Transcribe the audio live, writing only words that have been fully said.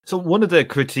So one of the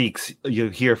critiques you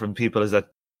hear from people is that,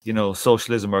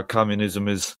 socialism or communism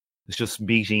is just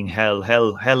meeting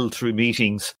hell through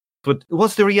meetings. But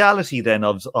what's the reality then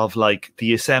of like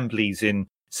the assemblies in,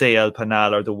 say, El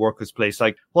Panal or the Workers' Place?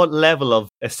 Like, what level of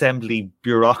assembly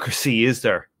bureaucracy is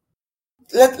there?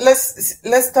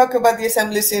 Let's talk about the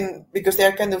assemblies because they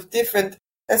are kind of different.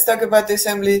 Let's talk about the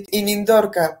assembly in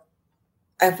Indorca.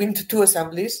 I've been to 2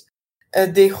 assemblies.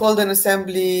 They hold an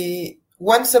assembly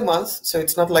once a month, so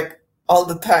it's not like all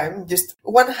the time, just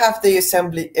one half-day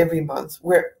assembly every month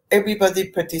where everybody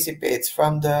participates,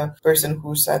 from the person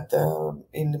who's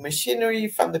in the machinery,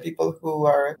 from the people who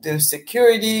are the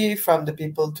security, from the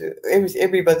people to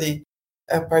everybody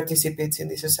participates in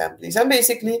these assemblies. And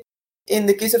basically, in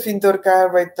the case of Indorca,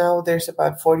 right now, there's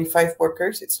about 45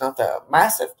 workers. It's not a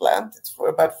massive plant. It's for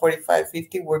about 45,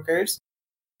 50 workers.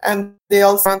 And they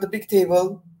all sit around the big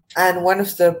table, and one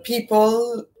of the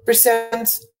people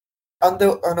presents on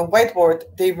a whiteboard.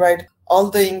 They write all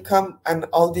the income and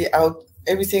all the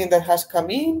everything that has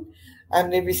come in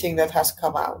and everything that has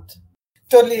come out.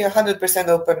 Totally 100%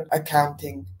 open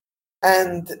accounting.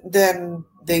 And then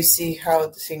they see how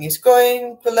the thing is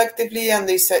going collectively, and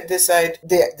they decide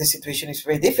the situation is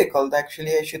very difficult.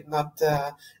 Actually, I should not.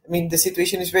 The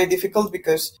situation is very difficult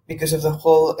because of the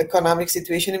whole economic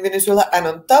situation in Venezuela, and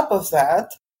on top of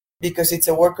that, because it's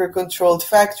a worker-controlled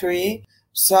factory,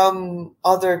 some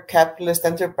other capitalist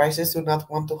enterprises do not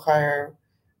want to hire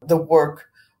the work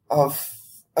of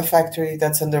a factory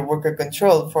that's under worker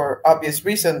control for obvious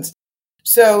reasons.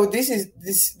 So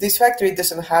this factory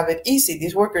doesn't have it easy.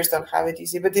 These workers don't have it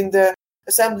easy. But in the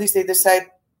assemblies, they decide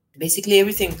basically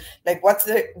everything, like what's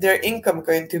their income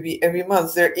going to be every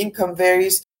month. Their income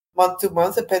varies month to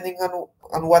month depending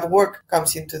on what work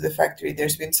comes into the factory.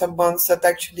 There's been some months that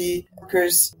actually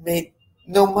workers made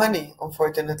no money,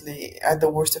 unfortunately, at the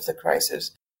worst of the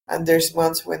crisis. And there's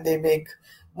months when they make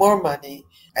more money.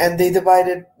 And they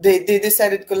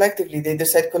decided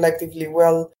collectively,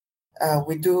 well,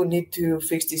 we do need to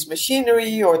fix this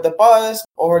machinery or the bus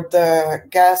or the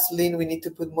gasoline. We need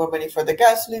to put more money for the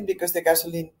gasoline because the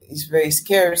gasoline is very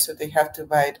scarce. So they have to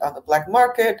buy it on the black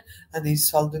market, and it's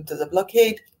sold into the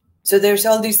blockade. So there's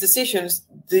all these decisions,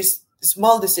 these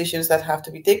small decisions that have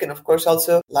to be taken. Of course,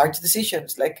 also large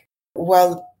decisions, like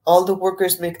while all the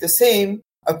workers make the same,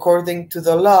 according to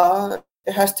the law,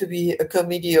 there has to be a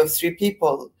committee of 3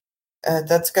 people.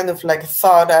 That's kind of like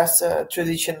thought as a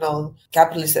traditional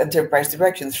capitalist enterprise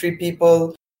direction. 3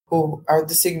 people who are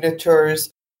the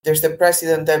signatures. There's the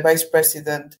president, the vice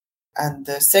president, and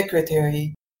the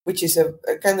secretary, which is a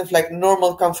kind of like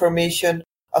normal conformation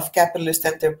of capitalist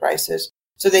enterprises.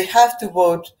 So they have to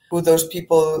vote who those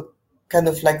people, kind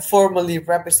of like formally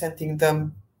representing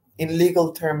them in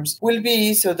legal terms, will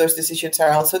be. So those decisions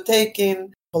are also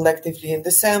taken collectively in the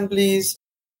assemblies.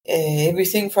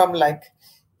 Everything from like,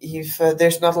 if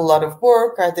there's not a lot of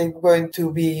work, are they going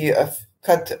to be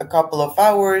cut a couple of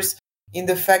hours in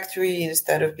the factory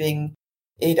instead of being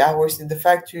 8 hours in the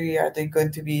factory? Are they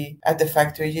going to be at the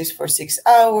factory just for 6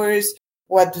 hours?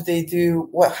 What do they do?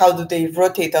 How do they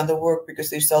rotate on the work? Because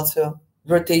there's also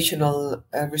rotational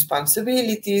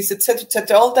responsibilities, etc.,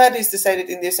 etc. All that is decided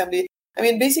in the assembly.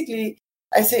 Basically,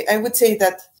 I would say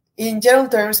that in general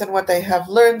terms, and what I have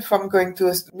learned from going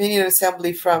to many an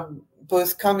assembly from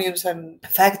both communes and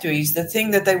factories, the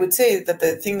thing that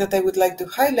I would like to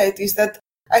highlight is that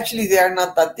actually they are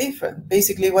not that different.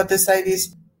 Basically, what they decide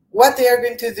is what they are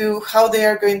going to do, how they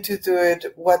are going to do it,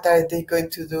 what are they going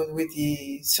to do with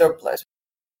the surplus,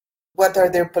 what are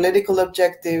their political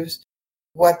objectives,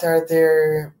 what are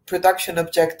their production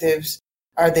objectives,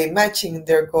 are they matching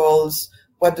their goals,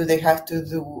 what do they have to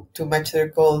do to match their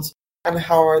goals, and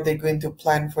how are they going to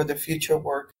plan for the future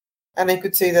work. And I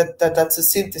could say that that's a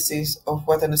synthesis of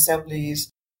what an assembly is,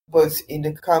 both in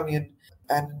a commune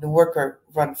and in a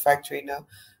worker-run factory now,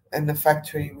 and a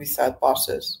factory without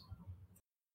bosses.